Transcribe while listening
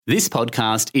This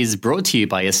podcast is brought to you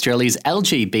by Australia's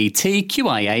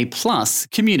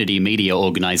LGBTQIA+ community media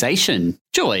organisation,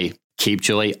 Joy. Keep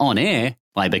Joy on air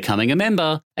by becoming a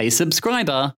member, a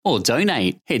subscriber, or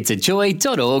donate. Head to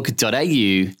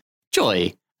joy.org.au.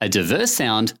 Joy, a diverse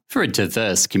sound for a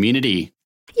diverse community.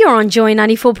 You're on Joy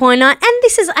 94.9 and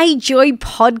this is a Joy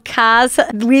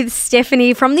podcast with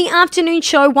Stephanie from the afternoon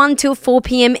show 1 till 4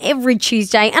 p.m. every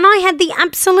Tuesday, and I had the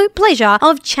absolute pleasure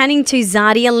of chatting to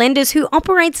Zadia Lenders, who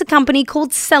operates a company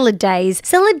called Salad Days.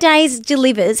 Salad Days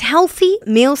delivers healthy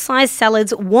meal-sized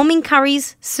salads, warming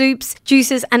curries, soups,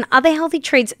 juices and other healthy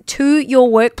treats to your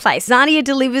workplace. Zadia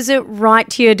delivers it right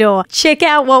to your door. Check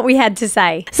out what we had to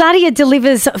say. Zadia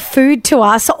delivers food to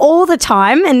us all the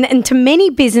time and to many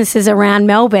businesses around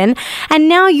Melbourne, and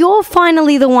now you're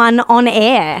finally the one on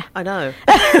air. I know.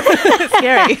 It's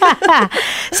scary.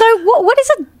 So what is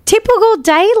a typical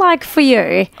day like for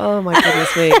you? Oh my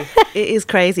goodness me. It is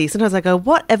crazy. Sometimes I go,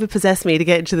 whatever possessed me to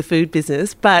get into the food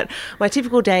business? But my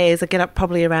typical day is I get up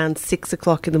probably around 6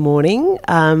 o'clock in the morning.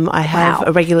 I have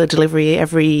a regular delivery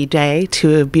every day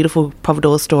to a beautiful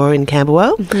Providore store in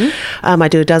Camberwell. Mm-hmm. I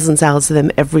do a dozen salads to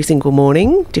them every single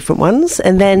morning, different ones.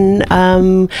 And then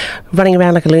running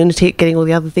around like a lunatic, getting all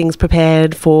the other things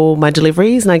prepared for my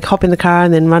deliveries. And I hop in the car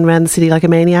and then run around the city like a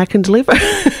maniac and deliver.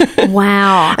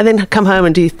 Wow. And then come home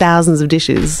and do thousands of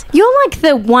dishes. You're like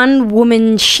the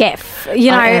one-woman chef, you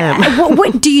know. I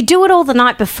am. Do you do it all the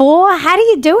night before? How do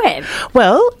you do it?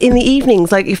 Well, in the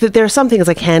evenings, like if there are some things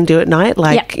I can do at night,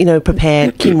 like, you know,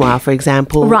 prepare quinoa, for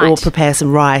example, or prepare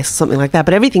some rice, something like that.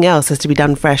 But everything else has to be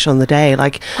done fresh on the day.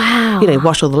 Like, you know,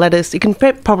 wash all the lettuce. You can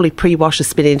probably pre-wash the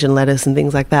spinach and lettuce and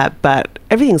things like that. But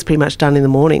everything's pretty much done in the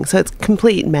morning. So it's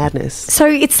complete madness. So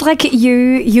it's like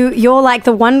you're like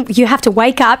the one, you have to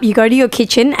wake up, you go to your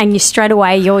kitchen and you straight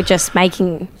away you're just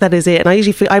making. That is it. And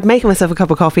I make myself a cup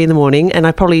of coffee in the morning and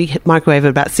I probably microwave it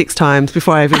about 6 times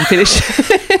before I even finish.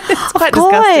 It's quite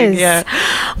disgusting. Yeah.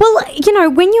 Well, you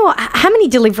know, how many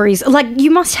deliveries, like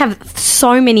you must have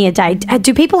so many a day.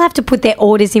 Do people have to put their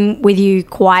orders in with you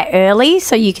quite early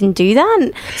so you can do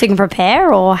that, so you can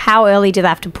prepare, or how early do they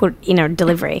have to put in a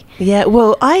delivery? Yeah,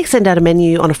 well, I send out a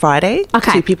menu on a Friday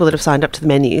to people that have signed up to the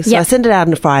menu. So I send it out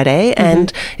on a Friday,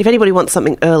 and if anybody wants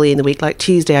something early in the week, like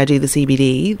Tuesday I do the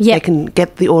CBD, they can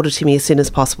get the order to me as soon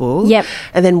as possible.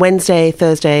 And then Wednesday,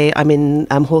 Thursday, I'm in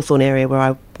Hawthorne area where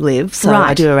I live, so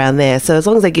I do around there. So as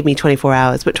long as they give me 24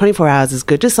 hours, but 24 hours is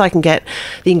good, just so I can get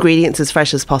the ingredients as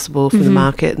fresh as possible from the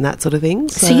market and that sort of thing.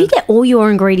 So you get all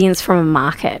your ingredients from a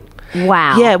market?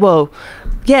 Wow. Yeah, well,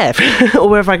 yeah, or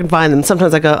wherever I can find them.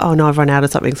 Sometimes I go, oh no, I've run out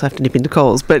of something, so I have to nip into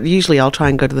Coles. But usually I'll try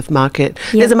and go to the market.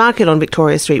 There's a market on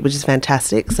Victoria Street, which is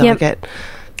fantastic. So I get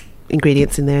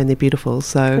ingredients in there and they're beautiful.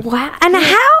 So wow.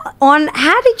 And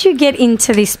how did you get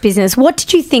into this business? What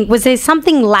did you think? Was there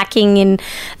something lacking in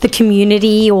the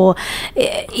community, or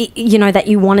you know, that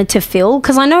you wanted to fill?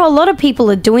 Because I know a lot of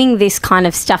people are doing this kind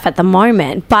of stuff at the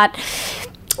moment, but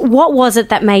what was it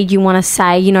that made you want to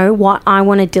say, you know what, I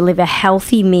want to deliver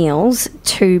healthy meals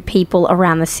to people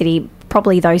around the city,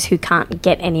 probably those who can't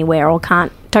get anywhere or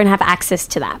don't have access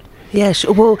to that? Yeah,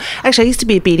 sure. Well, actually, I used to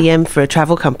be a BDM for a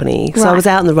travel company. So I was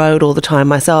out on the road all the time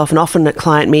myself, and often at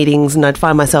client meetings, and I'd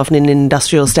find myself in an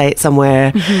industrial state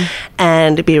somewhere,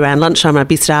 and it'd be around lunchtime and I'd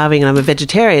be starving and I'm a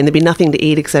vegetarian. There'd be nothing to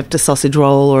eat except a sausage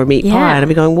roll or a meat pie. And I'd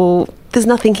be going, well, there's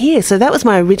nothing here. So that was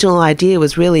my original idea,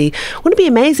 was really, wouldn't it be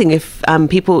amazing if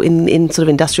people in sort of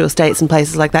industrial states and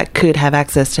places like that could have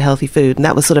access to healthy food? And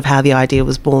that was sort of how the idea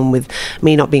was born, with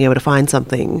me not being able to find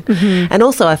something. And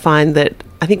also I find that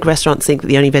I think restaurants think that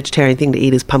the only vegetarian thing to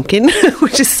eat is pumpkin,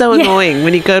 which is so annoying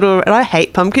when you go to and I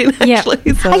hate pumpkin,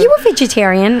 actually. So. Are you a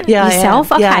vegetarian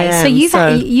yourself? Okay, so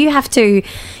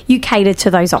you cater to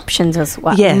those options as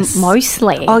well. Yes.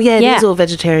 Mostly. Oh, yeah, it is all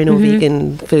vegetarian or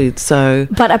vegan food. So,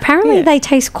 but apparently they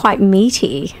taste quite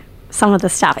meaty, some of the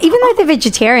stuff. Even though they're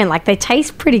vegetarian, like, they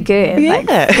taste pretty good. Like,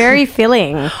 very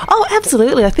filling. Oh,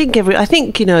 absolutely. I think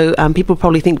you know, people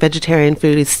probably think vegetarian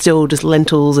food is still just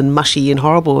lentils and mushy and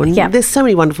horrible. And there's so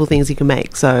many wonderful things you can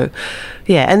make. So,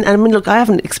 yeah. And I mean, look, I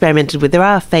haven't experimented with, there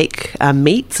are fake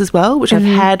meats as well, which I've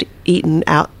had eaten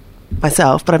out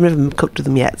myself, but I've never cooked with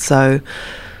them yet. So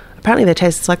apparently they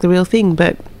taste like the real thing,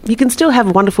 but you can still have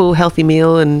a wonderful, healthy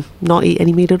meal and not eat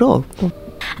any meat at all.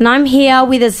 And I'm here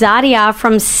with Zadia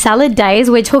from Salad Days.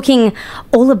 We're talking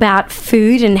all about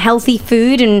food and healthy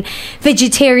food and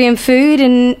vegetarian food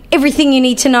and everything you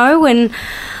need to know, and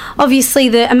obviously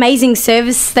the amazing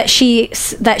service that she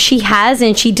has,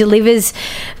 and she delivers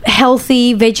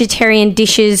healthy vegetarian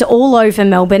dishes all over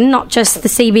Melbourne, not just the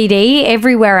CBD,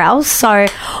 everywhere else. So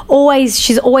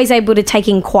she's always able to take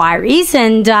inquiries.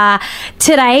 And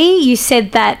today you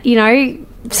said that, you know,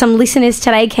 some listeners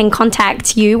today can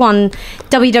contact you on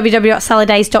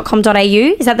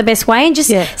www.saladdays.com.au. Is that the best way? And just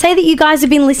say that you guys have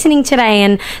been listening today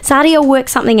and Zadia will work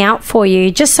something out for you.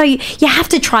 Just so you have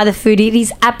to try the food. It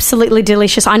is absolutely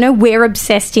delicious. I know we're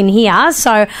obsessed in here,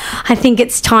 so I think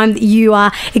it's time that you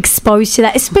are exposed to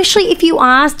that, especially if you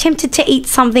are tempted to eat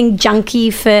something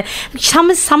junky for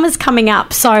summer's coming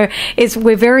up. So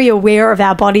we're very aware of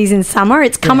our bodies in summer.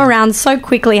 It's come around so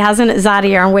quickly, hasn't it,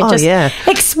 Zadia? And we're just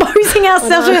exposing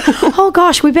ourselves. Oh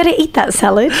gosh, we better eat that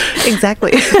salad.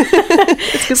 Exactly.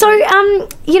 So,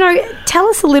 tell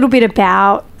us a little bit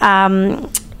about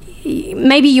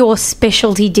maybe your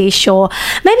specialty dish or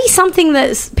maybe something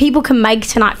that people can make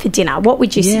tonight for dinner. What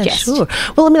would you suggest? Sure.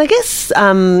 Well, I mean, I guess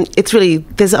it's really,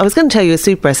 I was going to tell you a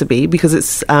soup recipe because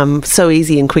it's so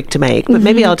easy and quick to make, but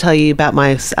maybe I'll tell you about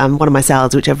my one of my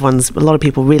salads, which a lot of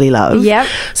people really love. Yep.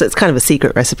 So it's kind of a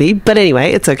secret recipe, but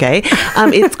anyway, it's okay.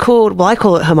 It's called, I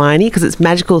call it Hermione because it's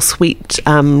magical sweet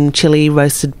chili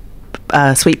roasted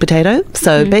sweet potato.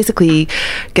 So basically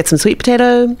get some sweet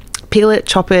potato, peel it,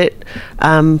 chop it,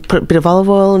 put a bit of olive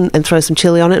oil and throw some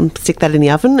chili on it and stick that in the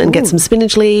oven and get some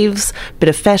spinach leaves, bit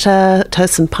of feta,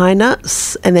 toast some pine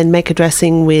nuts and then make a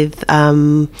dressing with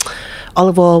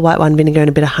olive oil, white wine vinegar and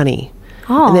a bit of honey.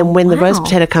 Oh, and then when the roast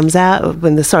potato comes out,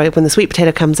 when the sweet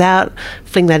potato comes out,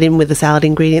 fling that in with the salad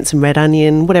ingredients and red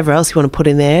onion, whatever else you want to put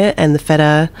in there, and the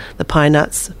feta, the pine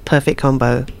nuts, perfect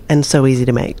combo and so easy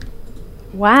to make.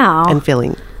 Wow. And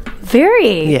filling.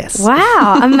 Very. Yes.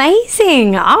 Wow.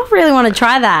 Amazing. I really want to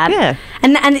try that. Yeah.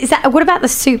 And is that, what about the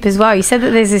soup as well? You said that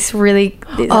there's this really...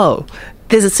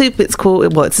 There's a soup, it's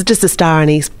called, it's just a star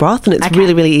anise broth and it's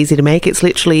really, really easy to make. It's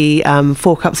literally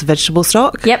 4 cups of vegetable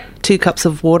stock. Yep. 2 cups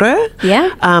of water.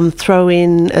 Yeah. Throw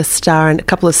in a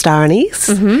couple of star anise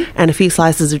and a few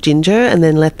slices of ginger and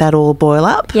then let that all boil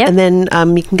up. Yep. And then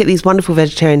you can get these wonderful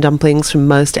vegetarian dumplings from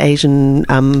most Asian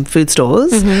food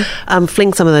stores.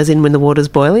 Fling some of those in when the water's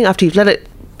boiling after you've let it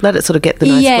sort of get the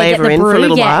nice flavour in for a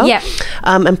little while. Yeah.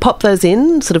 And pop those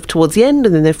in sort of towards the end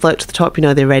and then they float to the top,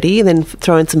 they're ready. And then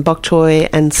throw in some bok choy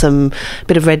and some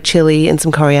bit of red chilli and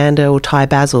some coriander or Thai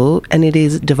basil and it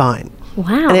is divine.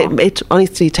 Wow. And it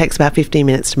honestly takes about 15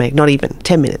 minutes to make, not even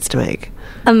 10 minutes to make.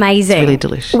 Amazing. It's really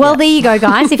delicious. Well, there you go,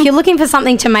 guys. If you're looking for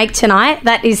something to make tonight,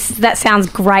 that sounds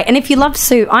great. And if you love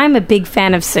soup, I'm a big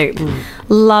fan of soup.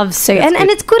 Love soup. And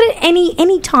it's good at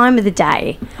any time of the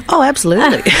day. Oh,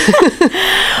 absolutely.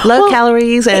 Low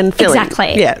calories and filling.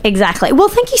 Exactly. Yeah. Exactly. Well,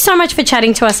 thank you so much for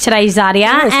chatting to us today, Zadia.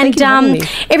 Yes, and thank you for having me.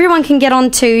 Everyone can get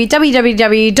on to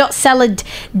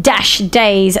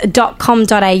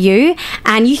www.salad-days.com.au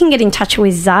and you can get in touch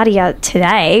with Zadia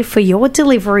today for your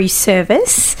delivery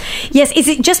service. Yes, is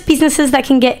it just businesses that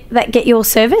can get your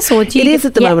service, or do you? It is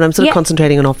at the moment. I'm sort of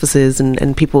concentrating on offices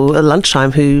and people at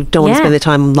lunchtime who don't want to spend their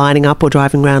time lining up or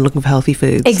driving around looking for healthy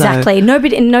food. Exactly. So.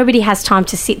 Nobody has time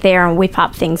to sit there and whip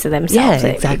up things for themselves. Yeah,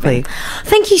 exactly. Even.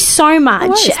 Thank you so much.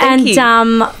 Nice, thank you.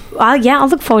 I'll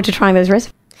look forward to trying those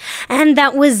recipes. And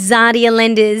that was Zadia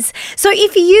Lenders. So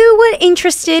if you were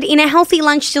interested in a healthy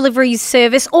lunch delivery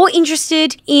service or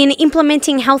interested in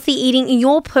implementing healthy eating in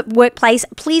your workplace,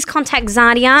 please contact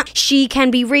Zadia. She can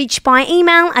be reached by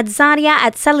email at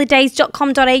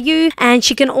zadia@saladdays.com.au and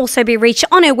she can also be reached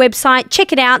on her website.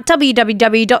 Check it out,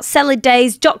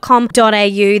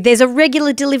 www.saladdays.com.au. There's a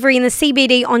regular delivery in the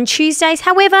CBD on Tuesdays.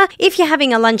 However, if you're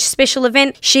having a lunch special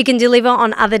event, she can deliver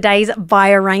on other days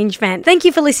by arrangement. Thank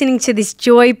you for listening to this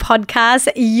Joy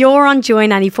podcast. You're on Joy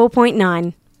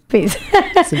 94.9. Peace.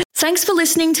 Thanks for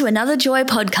listening to another Joy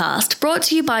podcast brought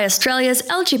to you by Australia's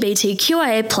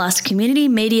LGBTQIA+ community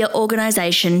media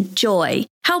organisation, Joy.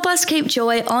 Help us keep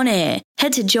Joy on air.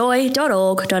 Head to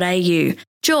joy.org.au.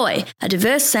 Joy, a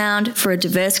diverse sound for a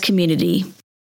diverse community.